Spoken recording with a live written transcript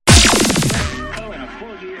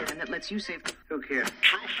that lets you save... Look here.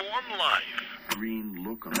 Trueform Life. Green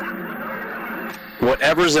look on it.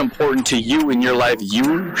 Whatever's important to you in your life,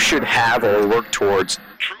 you should have or work towards.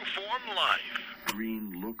 Trueform Life.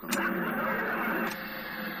 Green look on it.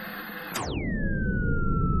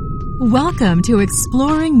 Welcome to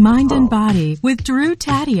Exploring Mind and Body with Drew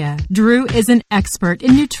Tadia. Drew is an expert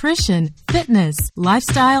in nutrition, fitness,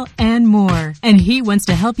 lifestyle, and more. And he wants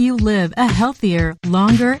to help you live a healthier,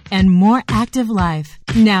 longer, and more active life.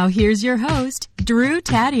 Now here's your host, Drew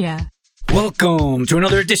Tadia. Welcome to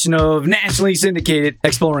another edition of nationally syndicated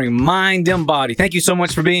Exploring Mind and Body. Thank you so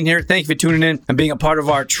much for being here. Thank you for tuning in and being a part of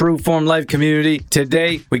our Trueform Life community.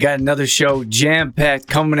 Today, we got another show jam-packed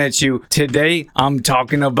coming at you. Today, I'm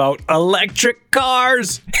talking about electric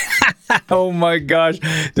cars. Oh my gosh,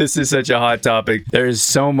 this is such a hot topic. There is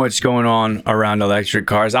so much going on around electric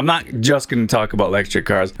cars. I'm not just going to talk about electric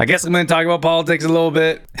cars. I guess I'm going to talk about politics a little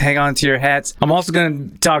bit. Hang on to your hats. I'm also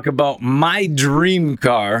going to talk about my dream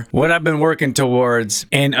car, what I've been working towards,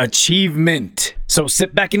 and achievement. So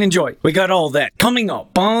sit back and enjoy. We got all that coming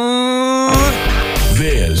up.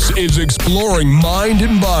 This is Exploring Mind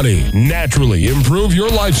and Body. Naturally improve your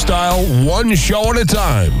lifestyle one show at a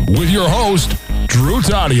time with your host, Drew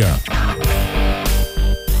Tadia.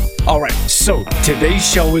 Alright, so today's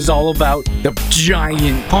show is all about the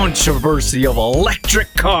giant controversy of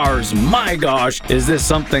electric cars. My gosh, is this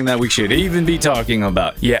something that we should even be talking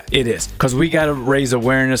about? Yeah, it is. Because we got to raise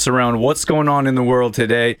awareness around what's going on in the world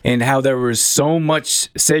today and how there was so much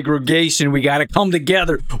segregation. We got to come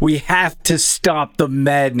together. We have to stop the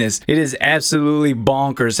madness. It is absolutely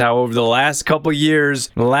bonkers how over the last couple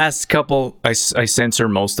years, I censor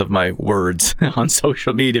most of my words on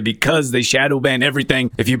social media because they shadow ban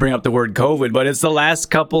everything if you bring up the word COVID, but it's the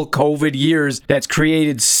last couple COVID years that's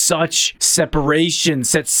created such separation,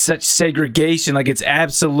 such segregation. Like, it's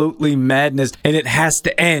absolutely madness, and it has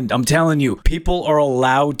to end. I'm telling you, people are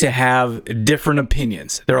allowed to have different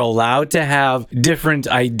opinions. They're allowed to have different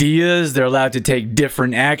ideas. They're allowed to take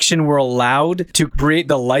different action. We're allowed to create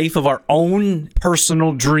the life of our own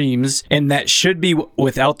personal dreams, and that should be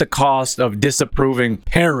without the cost of disapproving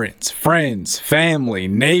parents, friends, family,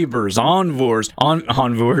 neighbors, envoys,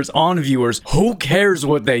 viewers. Who cares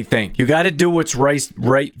what they think? You got to do what's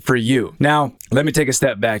right for you. Now, let me take a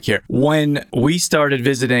step back here. When we started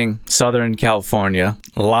visiting Southern California,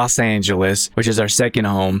 Los Angeles, which is our second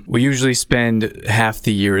home, we usually spend half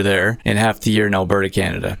the year there and half the year in Alberta,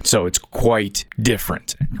 Canada. So it's quite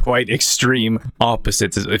different, quite extreme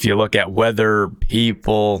opposites if you look at weather,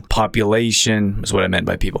 people, population, is what I meant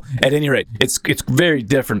by people. At any rate, it's very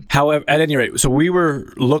different. However, at any rate, so we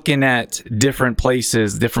were looking at different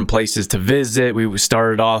places to visit. We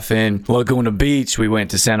started off in Laguna Beach. We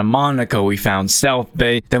went to Santa Monica. We found South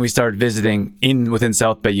Bay. Then we started visiting within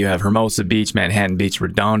South Bay. You have Hermosa Beach, Manhattan Beach,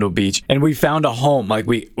 Redondo Beach. And we found a home. Like,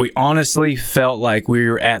 we honestly felt like we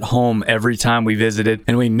were at home every time we visited.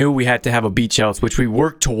 And we knew we had to have a beach house, which we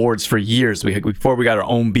worked towards for years before we got our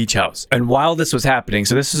own beach house. And while this was happening,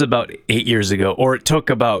 so this was about 8 years ago, or it took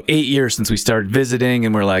about 8 years since we started visiting,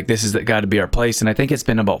 and we're like, this has got to be our place. And I think it's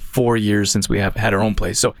been about 4 years since we have had our own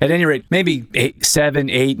place. So at any rate, maybe 7,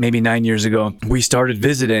 8, maybe 9 years ago, we started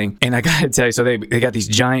visiting, and I gotta tell you, so they got these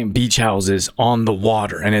giant beach houses on the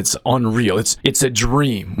water, and it's unreal. It's a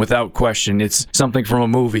dream without question. It's something from a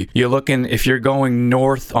movie. If you're going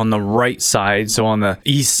north on the right side, so on the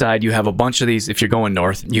east side, you have a bunch of these. If you're going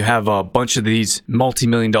north, you have a bunch of these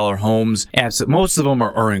multi-million-dollar homes. Most of them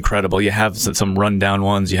are incredible. You have some rundown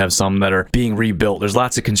ones. You have some that are being rebuilt. There's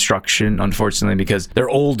lots of construction, unfortunately, because they're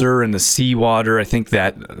older, and the seawater, I think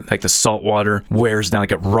that, like, the salt water wears down,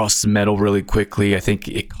 like it rusts metal really quickly. I think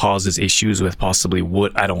it causes issues with possibly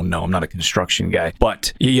wood. I don't know. I'm not a construction guy.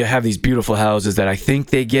 But you have these beautiful houses that I think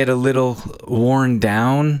they get a little worn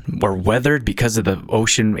down or weathered because of the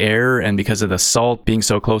ocean air and because of the salt being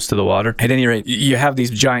so close to the water. At any rate, you have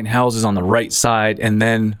these giant houses on the right side, and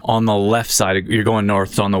then on the left side, you're going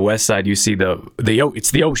north. So on the west side, you see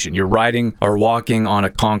it's the ocean. You're riding or walking on a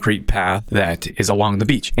concrete path that is along the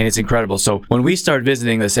beach, and it's incredible. So when we started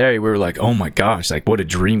visiting this area, we were like, oh my gosh, like, what a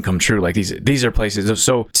dream come true. Like, these are places.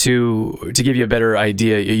 So to give you a better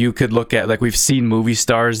idea, you could look at, like, we've seen movie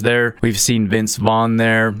stars there. We've seen Vince Vaughn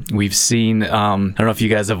there. We've seen, I don't know if you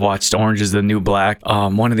guys have watched Orange is the New Black.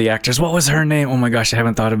 One of the actors, what was her name? Oh my gosh, I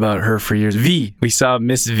haven't thought about her for years. V. We saw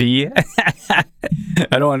Miss V.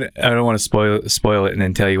 I don't want to spoil it and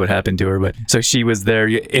then tell you what happened to her. But so she was there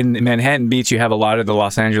in Manhattan Beach. You have a lot of the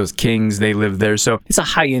Los Angeles Kings. They live there, so it's a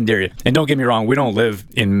high end area. And don't get me wrong, we don't live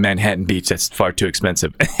in Manhattan Beach. That's far too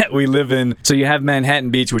expensive. So you have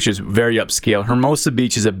Manhattan Beach, which is very upscale. Hermosa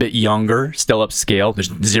Beach is a bit younger, still upscale.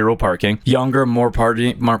 There's zero parking. Younger, more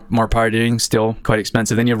partying, still quite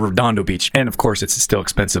expensive. Then you have Redondo Beach, and of course it's still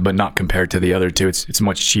expensive, but not compared to the other two. It's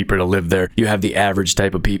much cheaper to live there. You have the average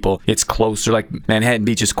type of people. It's closer. Like Manhattan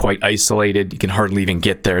Beach is quite isolated. You can hardly even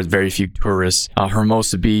get there. There's very few tourists.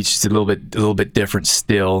 Hermosa Beach is a little bit different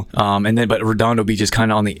still. But Redondo Beach is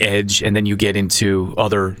kind of on the edge, and then you get into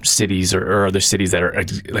other cities or other cities that are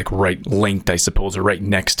like right linked, I suppose, or right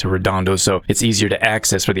next to Redondo. So it's easier to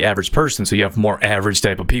access for the average person. So you have more average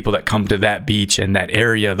type of people that come to that beach and that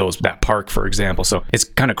area, that park, for example. So it's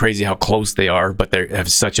kind of crazy how close they are, but they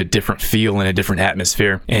have such a different feel and a different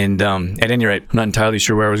atmosphere. And at any rate, I'm not entirely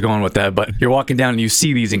sure where I was going with that, but you're walking down and you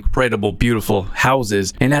see these incredible, beautiful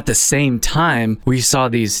houses. And at the same time, we saw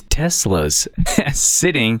these Teslas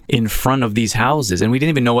sitting in front of these houses, and we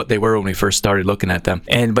didn't even know what they were when we first started looking at them.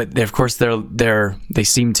 But of course, they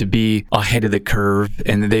seem to be ahead of the curve,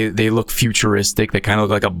 and they look futuristic. They kind of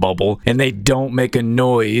look like a bubble, and they don't make a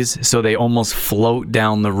noise, so they almost float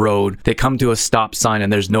down the road. They come to a stop sign,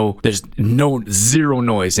 and there's zero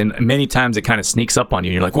noise, and many times it kind of sneaks up on you.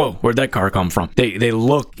 And you're like, whoa, where'd that car come from? They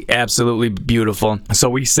look absolutely beautiful. So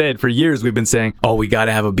we said for years, we've been saying, oh, we got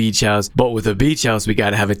to have a beach house, but with a beach house, we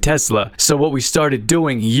got to have a Tesla. So what we started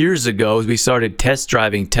doing years ago is we started test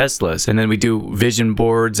driving Teslas, and then we do vision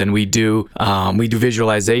boards, and we do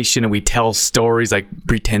visualization, and we tell stories, like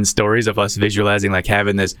pretend stories of us visualizing, like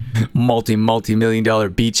having this multi-million-dollar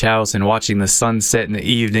beach house and watching the sunset in the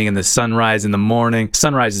evening and the sunrise in the morning.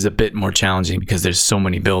 Sunrise is a bit more challenging because there's so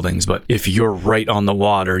many buildings, but if you're right on the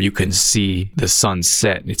water, you can see the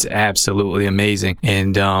sunset. It's absolutely amazing.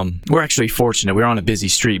 And we're actually fortunate. We're on a busy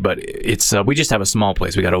street, but it's we just have a small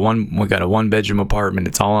place. We got a one bedroom apartment.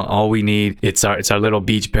 It's all we need. It's our little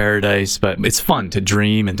beach paradise, but it's fun to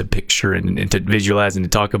dream and to picture and to visualize and to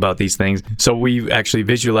talk about these things. So we actually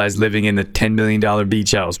visualized living in the $10 million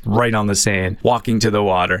beach house right on the sand, walking to the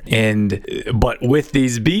water. But with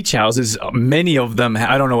these beach houses, many of them,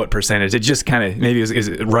 I don't know what percentage, it just kind of maybe is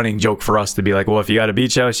a running joke for us to be like, well, if you got a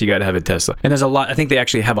beach house, you got to have a Tesla. And there's a lot, I think they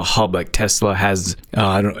actually have a hub, like Tesla has,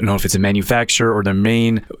 I don't know if it's a manufacturer or their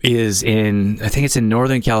main is I think it's in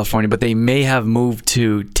Northern California, but they may have moved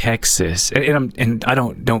to Texas. And I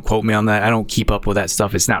don't quote me on that. I don't keep up with that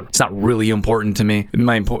stuff. It's not really important to me.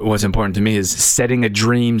 What's important to me is setting a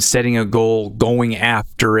dream, setting a goal, going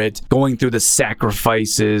after it, going through the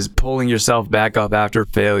sacrifices, pulling yourself back up after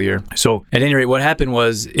failure. So at any rate, what happened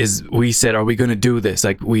is we said, are we going to do this?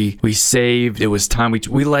 Like we saved, it was time.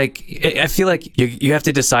 I feel like you have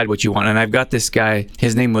to decide what you want. And I've got this guy,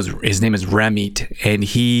 his name is Ramit, and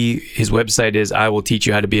his website is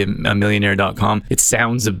iwillteachyouhowtobeamillionaire.com. It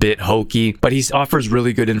sounds a bit hokey, but he offers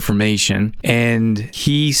really good information. And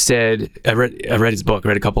he said, I read his book, I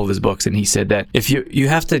read a couple of his books, and he said that if you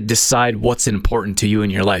have to decide what's important to you in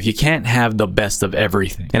your life. You can't have the best of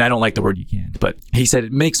everything. And I don't like the word you can't, but he said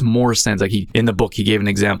it makes more sense. Like in the book, he gave an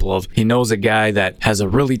example of, he knows a guy that has a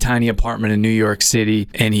really tiny apartment in New York City,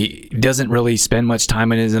 and he doesn't really spend much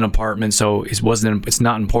time in his apartment. So it's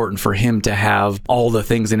not important for him to have all the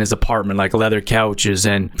things in his apartment, like leather couches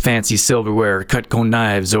and fancy silverware, Cutco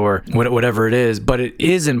knives, or whatever it is. But it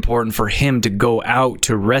is important for him to go out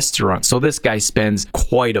to restaurants. So this guy spends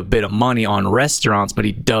quite a bit of money on restaurants, but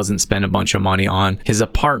he doesn't spend a bunch of money on his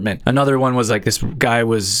apartment. Another one was like, this guy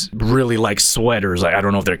was really like sweaters. Like, I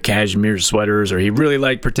don't know if they're cashmere sweaters or he really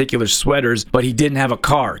liked particular sweaters, but he didn't have a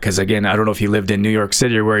car. Because again, I don't know if he lived in New York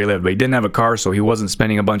City or where he lived, but he didn't have a car, so he wasn't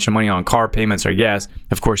spending a bunch of money on car payments or gas.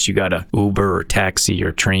 Of course, you got a Uber or taxi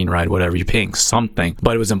or train ride, whatever, you're paying something.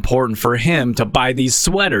 But it was important for him to buy these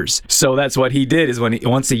sweaters. So that's what he did, is when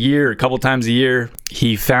once a year, a couple times a year,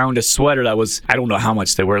 he found a sweater that was, I don't know how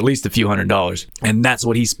much they were, at least a few $100s. And that's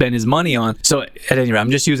what he spent his money on. So at any rate,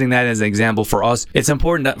 I'm just using that as an example for us. It's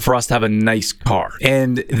important for us to have a nice car.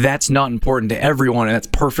 And that's not important to everyone, and that's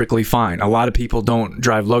perfectly fine. A lot of people don't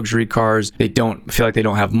drive luxury cars. They don't feel like they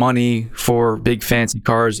don't have money for big fancy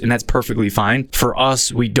cars, and that's perfectly fine. For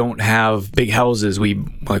us, we don't have big houses. We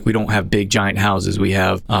don't have big giant houses. We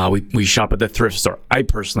have we shop at the thrift store. I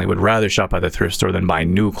personally would rather shop at the thrift store than buy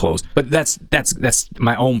new clothes. But that's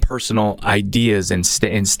my own personal ideas and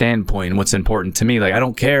standpoint and what's important to me. Like, I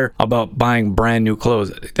don't care about buying brand new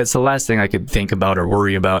clothes. That's the last thing I could think about or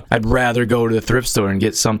worry about. I'd rather go to the thrift store and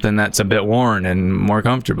get something that's a bit worn and more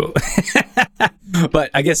comfortable.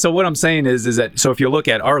 But I guess, so what I'm saying is that, so if you look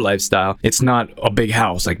at our lifestyle, it's not a big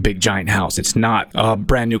house, like big giant house. It's not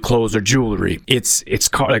brand new clothes or jewelry. It's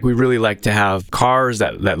like we really like to have cars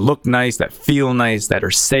that look nice, that feel nice, that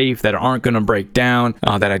are safe, that aren't going to break down,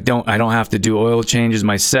 that I don't have to do oil changes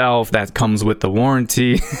myself. That comes with the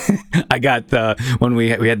warranty. I got when we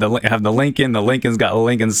had have the Lincoln's got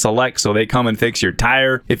Lincoln Select, so they come and fix your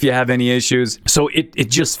tire if you have any issues. So it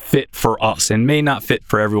just fit for us, and may not fit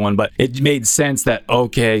for everyone, but it made sense that,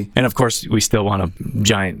 okay, and of course we still want a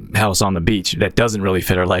giant house on the beach. That doesn't really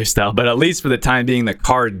fit our lifestyle, but at least for the time being, the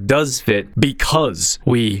car does fit, because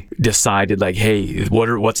we decided, like, hey,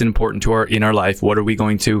 what's important to in our life? What are we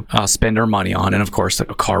going to spend our money on? And of course, a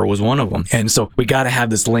car was one of them. And so we got to have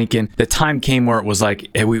this Lincoln. The time came where it was like,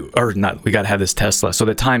 hey, we got to have this Tesla. So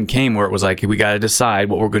the time came where it was like, hey, we got to decide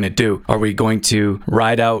what we're going to do. Are we going to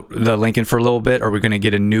ride out the Lincoln for a little bit? Are we going to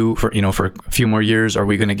get a new for a few more years? Are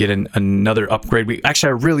we going to get another upgrade? I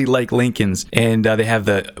really like Lincolns, and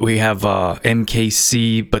we have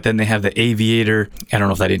MKC, but then they have the Aviator. I don't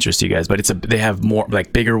know if that interests you guys, but they have more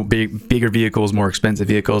like bigger vehicles, more expensive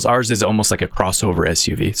vehicles. Ours is almost like a crossover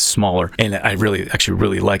SUV. It's smaller, and I really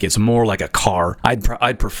like it. It's more like a car.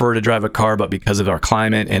 I'd prefer to drive a car, but because of our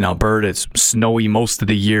climate in Alberta, it's snowy most of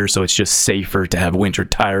the year, so it's just safer to have winter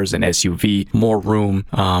tires and SUV, more room.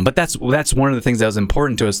 But that's one of the things that was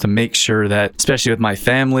important to us, to make sure that, especially with my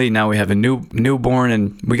family, now we have a newborn,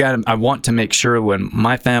 and I want to make sure when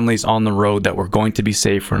my family's on the road that we're going to be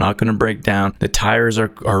safe. We're not going to break down. The tires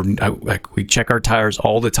are like, we check our tires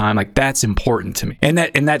all the time. Like, that's important to me. And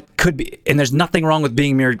that could be, and there's nothing wrong with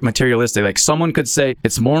being materialistic. Like, someone could say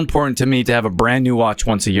it's more important to me to have a brand new watch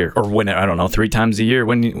once a year, or I don't know, 3 times a year.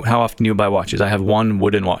 How often do you buy watches? I have one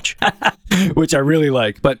wooden watch. Which I really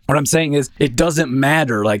like. But what I'm saying is, it doesn't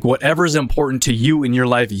matter. Like, whatever's important to you in your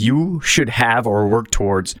life, you should have or work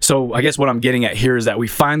towards. So I guess what I'm getting at here is that we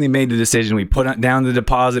finally made the decision. We put down the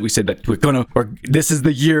deposit. We said that this is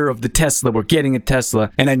the year of the Tesla. We're getting a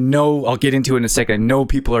Tesla. And I know, I'll get into it in a second, I know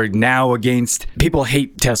people are now people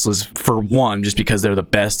hate Teslas for one, just because they're the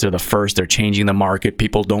best, they're the first, they're changing the market.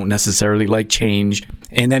 People don't necessarily like change.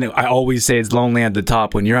 And then I always say it's lonely at the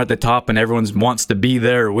top. When you're at the top and everyone wants to be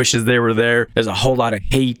there or wishes they were there's a whole lot of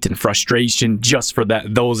hate and frustration just for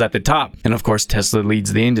those at the top. And of course, Tesla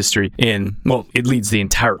leads the industry it leads the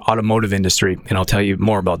entire automotive industry. And I'll tell you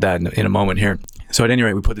more about that in a moment here. So at any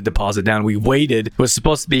rate, we put the deposit down. We waited. It was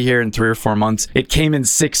supposed to be here in 3 or 4 months. It came in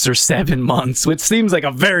 6 or 7 months, which seems like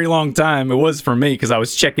a very long time. It was for me, because I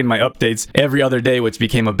was checking my updates every other day, which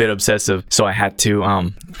became a bit obsessive. So I had to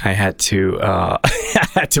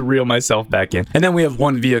reel myself back in. And then we have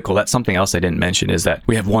one vehicle. That's something else I didn't mention, is that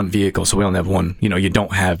we have one vehicle. So we only have one. You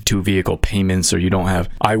don't have 2 vehicle payments, or you don't have.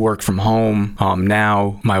 I work from home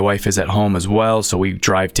now. My wife is at home as well, so we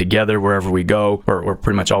drive together wherever we go. We're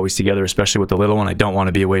pretty much always together, especially with the little one. I don't want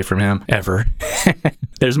to be away from him ever.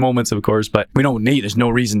 There's moments, of course, but there's no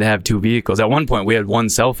reason to have 2 vehicles. At one point, we had one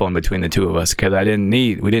cell phone between the two of us, because we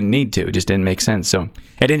didn't need to. It just didn't make sense. So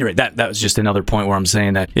at any rate, that was just another point where I'm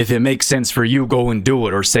saying that if it makes sense for you, go and do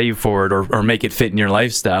it, or save for it, or make it fit in your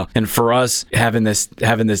lifestyle. And for us, having this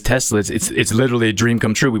Tesla, it's literally a dream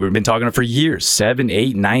come true. We've been talking about it for years, 7,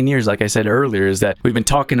 8, 9 years, like I said earlier, is that we've been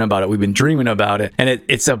talking about it. We've been dreaming about it. And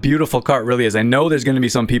it's a beautiful car. It really is. I know there's going to be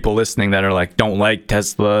some people listening that are like, don't like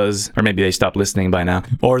Teslas, or maybe they stopped listening by now,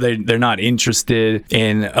 or they're not interested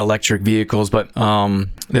in electric vehicles. But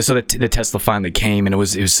so the Tesla finally came, and it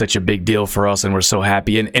was such a big deal for us, and we're so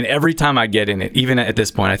happy. And every time I get in it, even at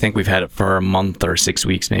this point, I think we've had it for a month or 6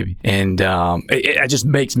 weeks maybe, and it just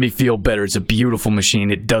makes me feel better. It's a beautiful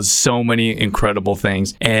machine. It does so many incredible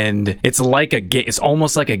things, and it's like a game. It's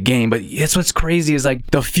almost like a game. But that's what's crazy, is like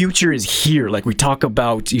the future is here. Like, we talk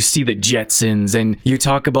about, you see the Jetsons, and you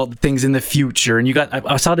talk about the things in the future, and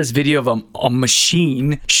I saw this video of a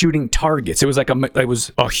machine shooting targets. It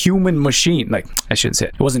was a human machine. Like, I shouldn't say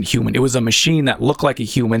it. It wasn't human. It was a machine that looked like a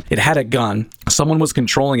human. It had a gun. Someone was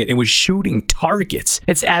controlling it. It was shooting targets.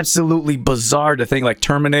 It's absolutely bizarre to think, like,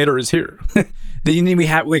 Terminator is here.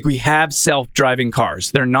 We have self-driving cars.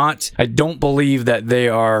 They're not, I don't believe that they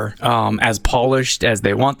are as polished as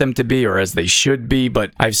they want them to be, or as they should be.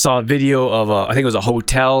 But I saw a video of I think it was a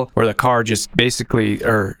hotel, where the car just basically,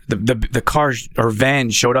 or the car or van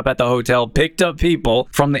showed up at the hotel, picked up people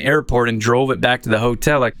from the airport, and drove it back to the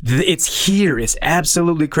hotel. Like, it's here. It's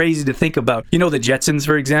absolutely crazy to think about. The Jetsons,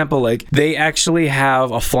 for example, like, they actually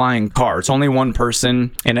have a flying car. It's only one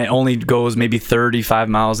person, and it only goes maybe 35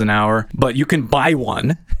 miles an hour, but you can buy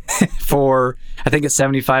one. for, I think it's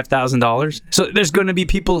 $75,000. So there's going to be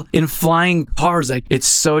people in flying cars. Like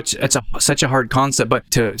such a hard concept, but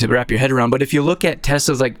to wrap your head around. But if you look at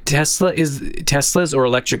Teslas, like Teslas or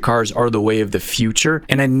electric cars are the way of the future.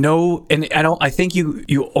 And I think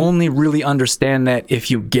you only really understand that if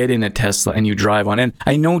you get in a Tesla and you drive on. And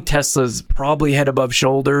I know Tesla's probably head above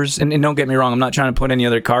shoulders. And don't get me wrong, I'm not trying to put any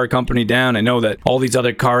other car company down. I know that all these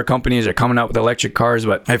other car companies are coming out with electric cars,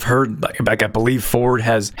 but I've heard, like I believe Ford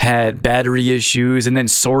has had battery issues, and then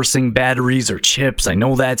sourcing batteries or chips. I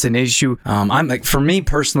know that's an issue. I'm like, for me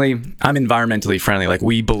personally, I'm environmentally friendly. Like,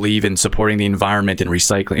 we believe in supporting the environment and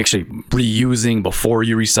recycling, actually reusing before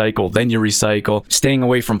you recycle, then you recycle, staying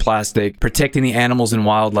away from plastic, protecting the animals and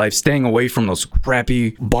wildlife, staying away from those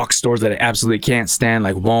crappy box stores that I absolutely can't stand,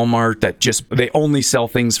 like Walmart, that they only sell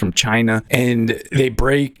things from China, and they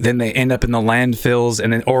break, then they end up in the landfills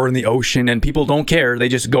or in the ocean, and people don't care. They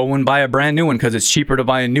just go and buy a brand new one because it's cheaper to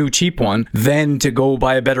buy a new cheap one than to go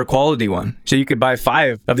buy a better quality one. So you could buy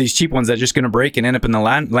 5 of these cheap ones that are just going to break and end up in the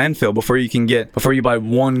landfill before you buy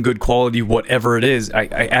one good quality, whatever it is. I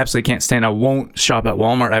absolutely can't stand. I won't shop at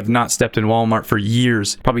Walmart. I've not stepped in Walmart for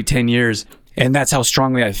years, probably 10 years. And that's how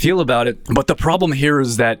strongly I feel about it. But the problem here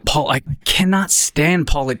is that I cannot stand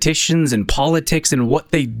politicians and politics and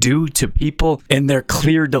what they do to people and their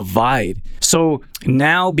clear divide. So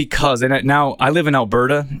now, now I live in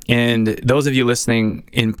Alberta, and those of you listening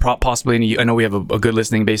I know we have a good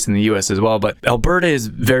listening base in the U.S. as well, but Alberta is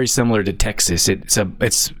very similar to Texas. It's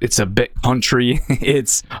a big country.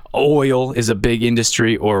 It's oil is a big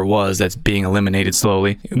industry, or was, that's being eliminated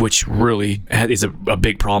slowly, which really is a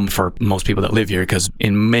big problem for most people that live here, because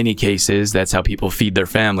in many cases that's how people feed their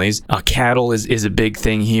families. Cattle is a big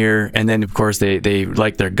thing here, and then of course they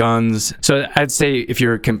like their guns. So I'd say if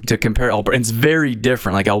you're to compare Alberta, it's very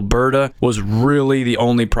different. Like, Alberta was really the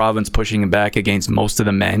only province pushing back against most of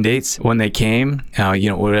the mandates when they came.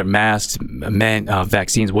 Whatever, masks,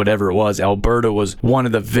 vaccines, whatever it was. Alberta was one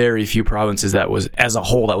of the very few provinces that was, as a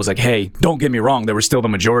whole, that was like, hey, don't get me wrong, there was still the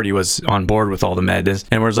majority was on board with all the madness,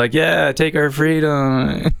 and was like, yeah, take our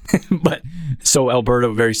freedom. But so Alberta,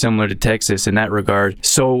 very similar to Texas in that regard.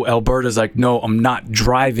 So Alberta's like, no, I'm not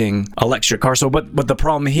driving electric cars. So, but the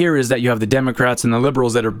problem here is that you have the Democrats and the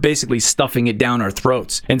Liberals that are basically stuffing it down our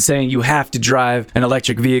throats and saying you have to drive an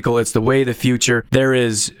electric vehicle. It's the way of the future.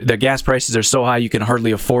 The gas prices are so high you can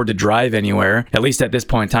hardly afford to drive anywhere. At least at this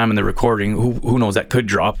point in time in the recording, who knows, that could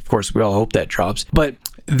drop. Of course, we all hope that drops. But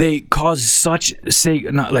they caused such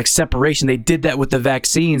separation. They did that with the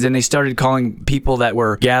vaccines, and they started calling people that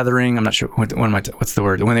were gathering, I'm not sure what's the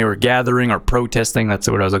word, when they were gathering or protesting, that's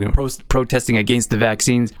the word I was looking for, protesting against the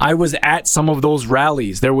vaccines. I was at some of those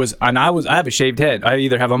rallies. I have a shaved head. I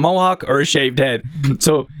either have a mohawk or a shaved head.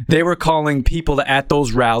 So they were calling people at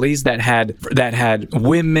those rallies that had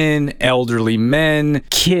women, elderly men,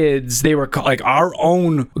 kids. They were like, our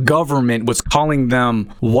own government was calling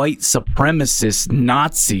them white supremacists,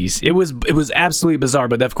 Nazis. It was absolutely bizarre,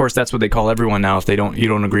 but of course that's what they call everyone now. If you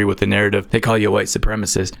don't agree with the narrative, they call you a white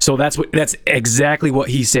supremacist. So that's exactly what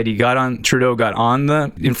he said. Trudeau got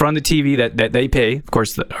in front of the TV that they pay. Of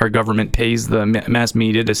course, our government pays the mass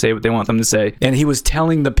media to say what they want them to say. And he was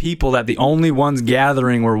telling the people that the only ones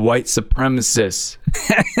gathering were white supremacists.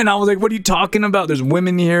 And I was like, what are you talking about? There's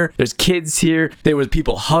women here. There's kids here. There was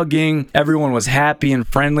people hugging. Everyone was happy and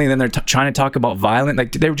friendly. And then they're trying to talk about violence.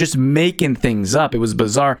 Like, they were just making things up. It was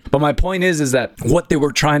bizarre. But my point is that what they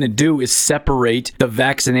were trying to do is separate the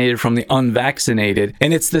vaccinated from the unvaccinated.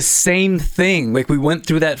 And it's the same thing. Like, we went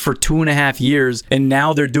through that for 2.5 years, and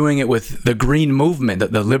now they're doing it with the green movement.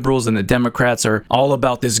 The liberals and the Democrats are all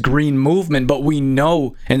about this green movement, but we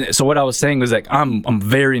know, and so what I was saying was, like, I'm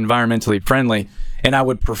very environmentally friendly, and I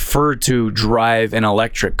would prefer to drive an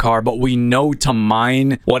electric car, but we know to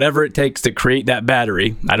mine whatever it takes to create that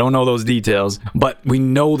battery. I don't know those details, but we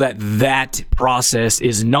know that process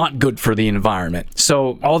is not good for the environment.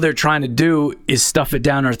 So all they're trying to do is stuff it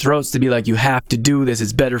down our throats to be like, you have to do this,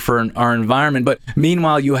 it's better for our environment. But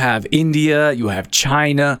meanwhile, you have India, you have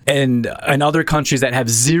China, and other countries that have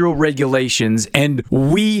zero regulations, and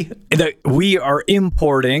we are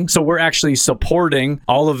importing, so we're actually supporting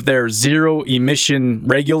all of their zero emission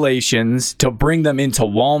regulations to bring them into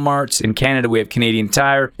Walmarts. In Canada, we have Canadian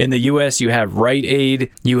Tire. In the US, you have Rite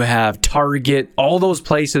Aid, you have Target. All those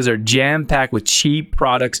places are jam-packed with cheap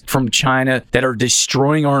products from China that are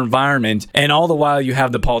destroying our environment. And all the while, you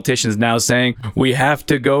have the politicians now saying, we have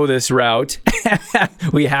to go this route.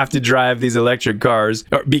 We have to drive these electric cars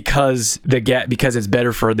because it's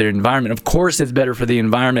better for the environment. Of course, it's better for the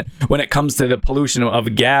environment when it comes to the pollution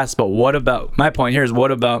of gas. But what about, my point here is,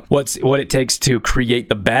 what about what it takes to create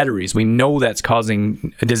the batteries. We know that's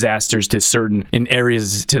causing disasters to certain in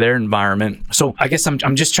areas to their environment. So I guess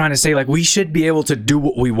I'm just trying to say, like, we should be able to do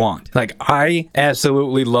what we want. Like, I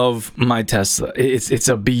absolutely love my Tesla. It's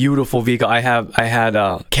a beautiful vehicle. I had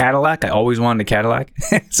a Cadillac. I always wanted a Cadillac.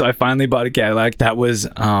 So I finally bought a Cadillac. That was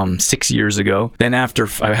 6 years ago. Then after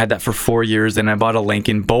I had that for 4 years, then I bought a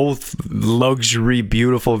Lincoln. Both luxury,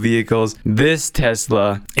 beautiful vehicles. This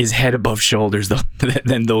Tesla is head above shoulders though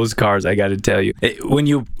than those cars. I got to tell you, when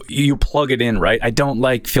you plug it in, right? I don't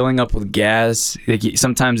like filling up with gas.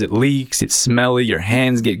 Sometimes it leaks. It's smelly. Your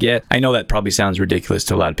hands get. I know that probably sounds ridiculous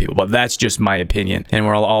to a lot of people, but that's just my opinion, and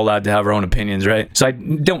we're all allowed to have our own opinions, right? So I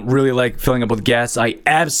don't really like filling up with gas. I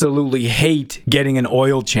absolutely hate getting an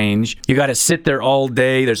oil change. You got to sit there all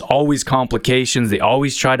day. There's always complications. They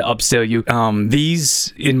always try to upsell you.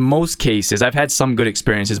 These, in most cases, I've had some good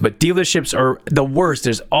experiences, but dealerships are the worst.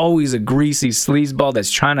 There's always a greasy sleazeball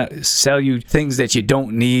that's trying to sell you things that you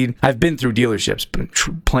don't need. I've been through dealerships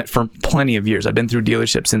for plenty of years. I've been through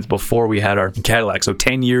dealerships since before we had our Cadillac. So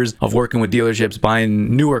 10 years of working with dealerships,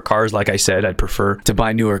 buying newer cars. Like I said, I prefer to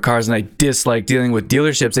buy newer cars, and I dislike dealing with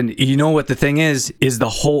dealerships. And you know what the thing is the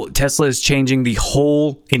whole Tesla is changing the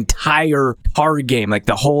whole entire car game, like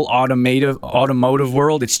the whole automotive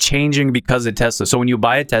world. It's changing because of Tesla. So when you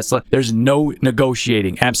buy a Tesla, there's no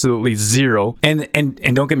negotiating, absolutely zero. And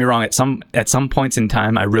don't get me wrong, at some points in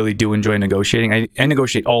time, I really do enjoy negotiating. I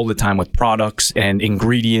negotiate all the time with products and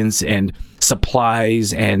ingredients and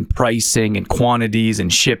supplies and pricing and quantities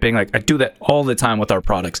and shipping. Like, I do that all the time with our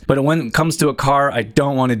products. But when it comes to a car, I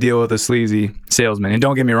don't want to deal with a sleazy salesman. And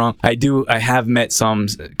don't get me wrong, I have met some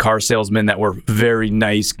car salesmen that were very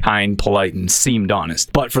nice, kind, polite, and seemed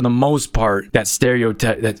honest. But for the most part, that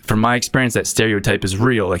stereotype, from my experience, that stereotype is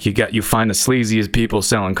real. Like, you find the sleaziest people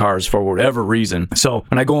selling cars for whatever reason. So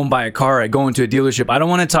when I go and buy a car, I go into a dealership, I don't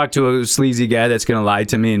want to talk to a sleazy guy that's going to lie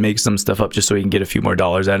to me and make some stuff up just so he can get a few more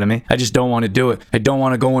dollars out of me. I just don't want to do it. I don't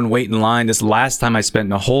want to go and wait in line. This last time I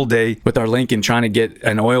spent a whole day with our Lincoln trying to get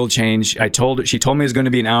an oil change. She told me it was going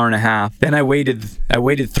to be an hour and a half. Then I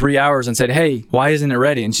waited 3 hours and said, "Hey, why isn't it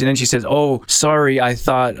ready?" And then she says, "Oh, sorry, I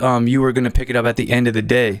thought you were going to pick it up at the end of the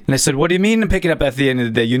day." And I said, "What do you mean to pick it up at the end of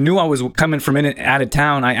the day? You knew I was coming from out of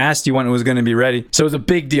town. I asked you when it was going to be ready." So it was a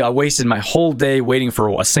big deal. I wasted my whole day waiting for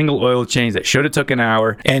a single oil change that should have took an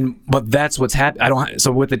hour. But that's what's happened.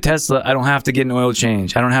 So with the Tesla, I don't have to get an oil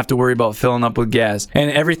change. I don't have to worry about filling up with gas,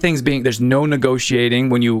 and there's no negotiating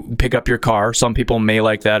when you pick up your car. Some people may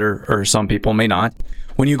like that, or some people may not.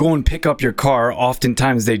 When you go and pick up your car,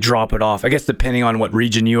 oftentimes they drop it off. I guess depending on what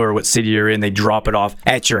region you are or what city you're in, they drop it off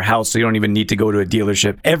at your house, so you don't even need to go to a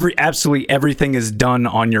dealership. Absolutely everything is done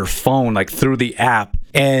on your phone, like through the app.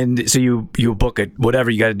 And so you book it, whatever.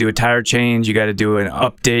 You got to do a tire change, you got to do an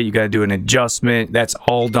update, you got to do an adjustment. That's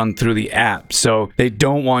all done through the app. So they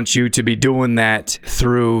don't want you to be doing that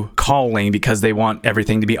through calling, because they want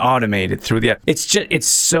everything to be automated through the app.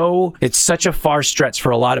 It's such a far stretch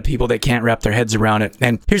for a lot of people that can't wrap their heads around it.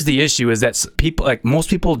 And here's the issue: is that most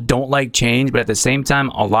people don't like change, but at the same time,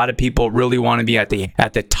 a lot of people really want to be at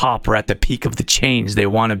the top or at the peak of the change. They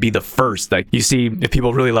want to be the first. Like, you see, if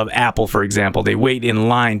people really love Apple, for example, they wait in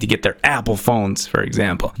line to get their Apple phones, for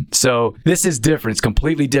example. So this is different. It's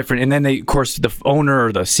completely different. And then of course, the owner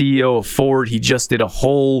or the CEO of Ford, he just did a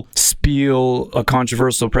whole spiel, a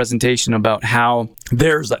controversial presentation about how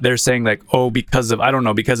they're saying, like, oh, because of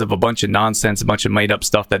a bunch of nonsense, a bunch of made up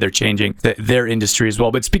stuff, that they're changing their industry as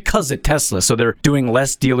well. But it's because of Tesla. So they're doing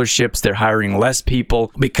less dealerships, they're hiring less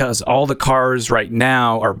people, because all the cars right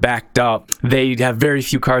now are backed up. They have very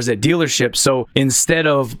few cars at dealerships. So instead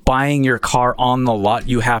of buying your car on the lot,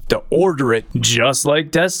 you have to order it, just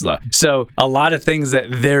like Tesla. So a lot of things that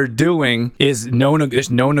they're doing is there's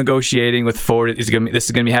no negotiating with Ford. This is going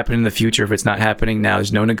to be happening in the future. If it's not happening now,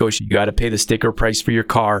 there's no negotiation. You got to pay the sticker price for your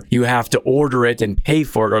car. You have to order it and pay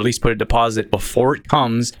for it, or at least put a deposit before it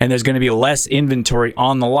comes. And there's going to be less inventory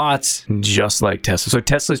on the lots, just like Tesla. So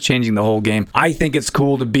Tesla's changing the whole game. I think it's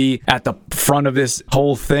cool to be at the front of this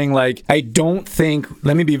whole thing. Like,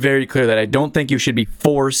 let me be very clear that I don't think you should be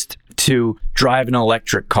forced to drive an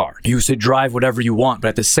electric car. You should drive whatever you want, but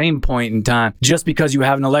at the same point in time, just because you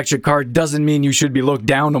have an electric car doesn't mean you should be looked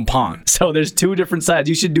down upon. So there's two different sides.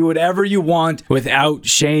 You should do whatever you want without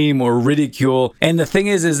shame or ridicule. And the thing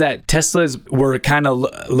is that Teslas were kind of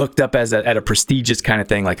looked up as at a prestigious kind of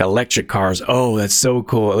thing, like electric cars. Oh, that's so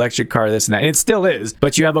cool. Electric car, this and that. And it still is.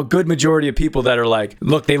 But you have a good majority of people that are like,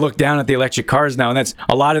 they look down at the electric cars now. And that's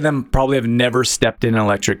a lot of them probably have never stepped in an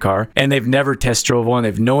electric car, and they've never test drove one. They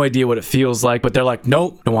have no idea what it feels feels like, but they're like,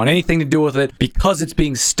 nope, don't want anything to do with it because it's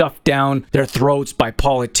being stuffed down their throats by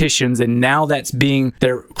politicians. And now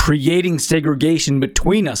they're creating segregation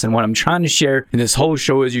between us. And what I'm trying to share in this whole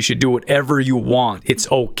show is you should do whatever you want.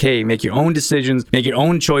 It's okay. Make your own decisions, make your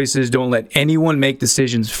own choices. Don't let anyone make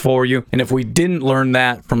decisions for you. And if we didn't learn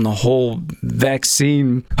that from the whole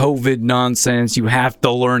vaccine COVID nonsense, you have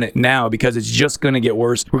to learn it now, because it's just going to get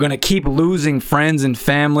worse. We're going to keep losing friends and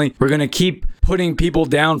family. We're going to keep putting people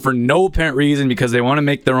down for no apparent reason because they want to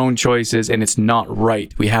make their own choices, and it's not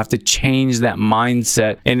right. We have to change that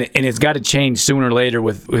mindset, and it's got to change sooner or later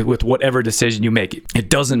with whatever decision you make. It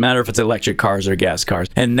doesn't matter if it's electric cars or gas cars.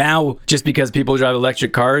 And now, just because people drive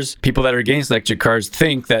electric cars, people that are against electric cars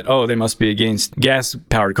think that, oh, they must be against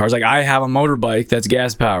gas-powered cars. Like, I have a motorbike that's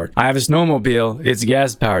gas-powered. I have a snowmobile, it's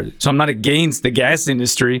gas-powered. So I'm not against the gas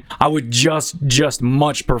industry. I would just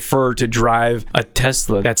much prefer to drive a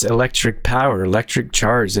Tesla that's electric powered, electric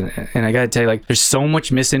charged. And I gotta tell you, like, there's so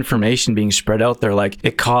much misinformation being spread out there. Like,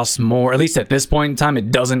 it costs more, at least at this point in time,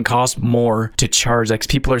 it doesn't cost more to charge. Like,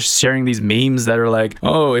 people are sharing these memes that are like,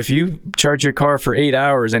 oh, if you charge your car for 8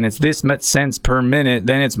 hours and it's this much cents per minute,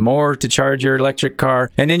 then it's more to charge your electric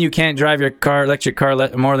car, and then you can't drive your electric car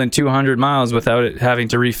more than 200 miles without it having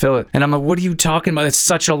to refill it. And I'm like, what are you talking about? It's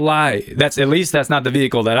such a lie. That's not the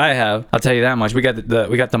vehicle that I have. I'll tell you that much. We got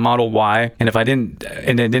the Model Y, and if I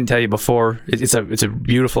didn't tell you before, it's a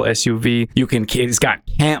beautiful SUV. It's got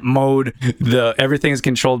camp mode. Everything is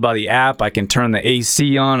controlled by the app. I can turn the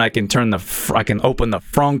AC on. I can open the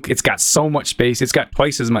frunk. It's got so much space. It's got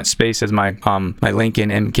twice as much space as my Lincoln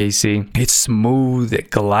MKC. It's smooth. It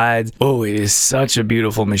glides. Oh, it is such a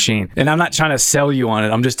beautiful machine. And I'm not trying to sell you on it.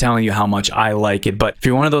 I'm just telling you how much I like it. But if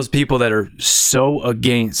you're one of those people that are so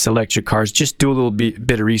against electric cars, just do a little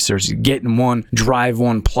bit of research. Get in one, drive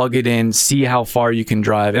one, plug it in, see how far you can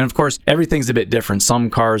drive. And of course, everything's a bit different. Some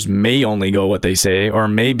cars may only go what they say, or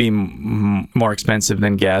may be more expensive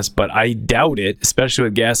than gas, but I doubt it, especially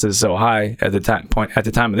with gas is so high at the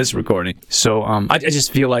time of this recording. So I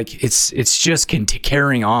just feel like it's just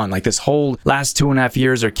carrying on. Like, this whole last 2.5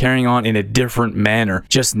 years are carrying on in a different manner.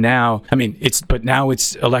 Just now, now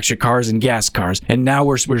it's electric cars and gas cars, and now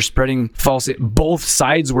we're spreading both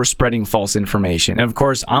sides were spreading false information. And of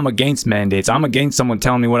course, I'm against mandates. I'm against someone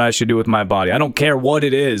telling me what I should do with my body. I don't care what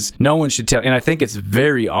it is. No one should tell. And I think it's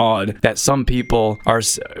very odd that some people are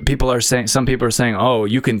saying, oh,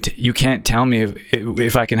 you can't tell me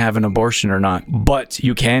if I can have an abortion or not, but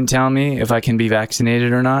you can tell me if I can be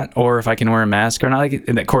vaccinated or not, or if I can wear a mask or not. Like,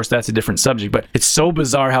 and of course, that's a different subject, but it's so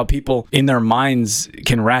bizarre how people in their minds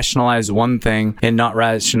can rationalize one thing and not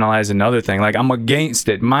rationalize another thing. Like, I'm against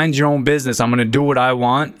it. Mind your own business. I'm going to do what I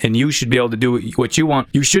want, and you should be able to do what you want.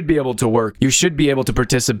 You should be able to work. You should be able to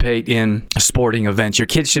participate in sporting events. Your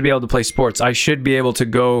kids should be able to play sports. I should be able to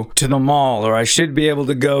go to the mall, or I should be able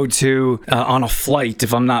to go to on a flight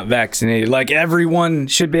if I'm not vaccinated. Like, everyone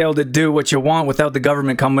should be able to do what you want without the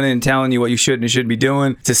government coming in and telling you what you should and should be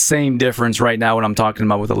doing. It's the same difference right now what I'm talking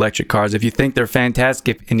about with electric cars. If you think they're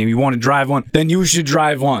fantastic and you want to drive one, then you should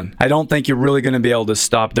drive one. I don't think you're really going to be able to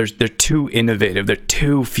stop. They're too innovative. They're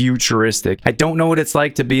too futuristic. I don't know what it's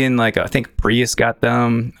like to be in, like, I think Prius got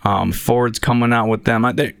them. Ford's coming out with them.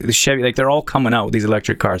 The Chevy, like, they're all coming out with these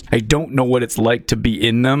electric cars. I don't know what it's like to be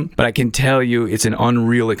in them, but I can tell you it's an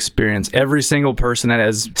unreal experience. Every single person that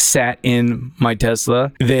has sat in my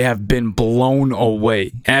Tesla, they have been blown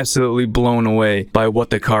away, absolutely blown away by what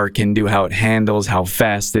the car can do, how it handles, how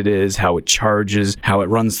fast it is, how it charges, how it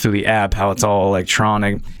runs through the app, how it's all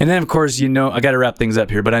electronic. And then, of course, I got to wrap things up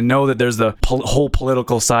here, but I know that there's the whole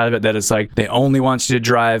political side of it, that it's like they only want you to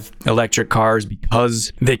drive electric cars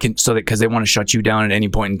because they want to shut you down at any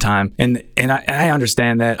point in time. And I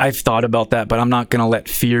understand that. I've thought about that, but I'm not going to let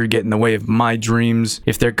fear get in the way of my dreams.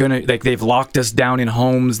 If they're going to, like, they've locked us down in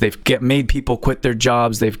homes, they've made people quit their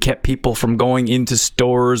jobs, they've kept people from going into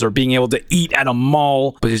stores or being able to eat at a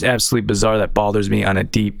mall. But it's absolutely bizarre. That bothers me on a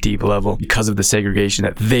deep, deep level because of the segregation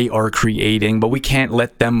that they are creating. But we can't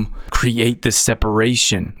let them create this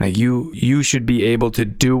separation. Like, you should be able to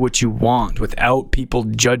do what you want without people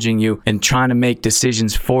judging you and trying to make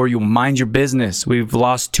decisions for you. Mind your business. We've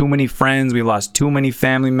lost too many friends. We've lost too many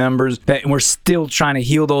family members, that we're still trying to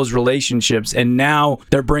heal those relationships. And now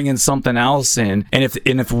they're bringing something else in. And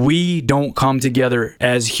if we don't come together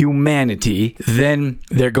as humanity, then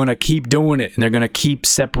they're going to keep doing it. And they're going to keep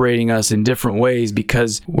separating us in different ways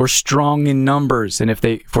because we're strong in numbers. And if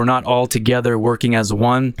we're not all together working as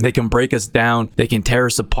one, they can break us down. They can tear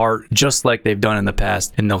us apart just like they've done in the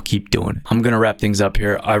past. And they'll keep doing it. I'm going to wrap things up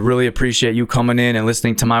here. I really appreciate you coming in and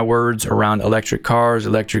listening to my words around electric cars,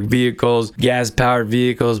 electric vehicles, gas-powered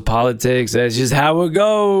vehicles, politics. That's just how it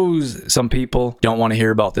goes. Some people don't want to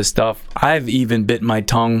hear about this stuff. I've even bit my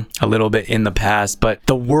tongue a little bit in the past, but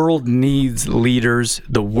the world needs leaders.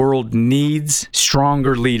 The world needs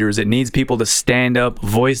stronger leaders. It needs people to stand up,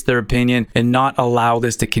 voice their opinion, and not allow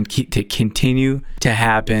this to continue to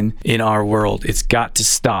happen in our world. It's got to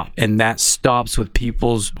stop. And that stops with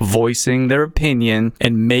people's voicing their opinion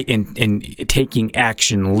and taking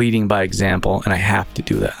action, leading by example. And I have to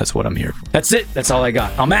do that. That's what I'm here for. That's it. That's all I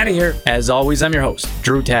got. I'm out of here. As always, I'm your host,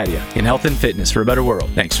 Drew Tadia, in health and fitness for a better world.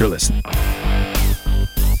 Thanks for listening.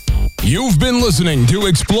 You've been listening to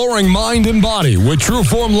Exploring Mind and Body with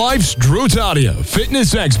Trueform Life's Drew Tadia,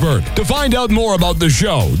 fitness expert. To find out more about the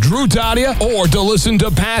show, Drew Tadia, or to listen to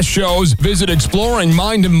past shows, visit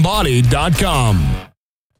exploringmindandbody.com.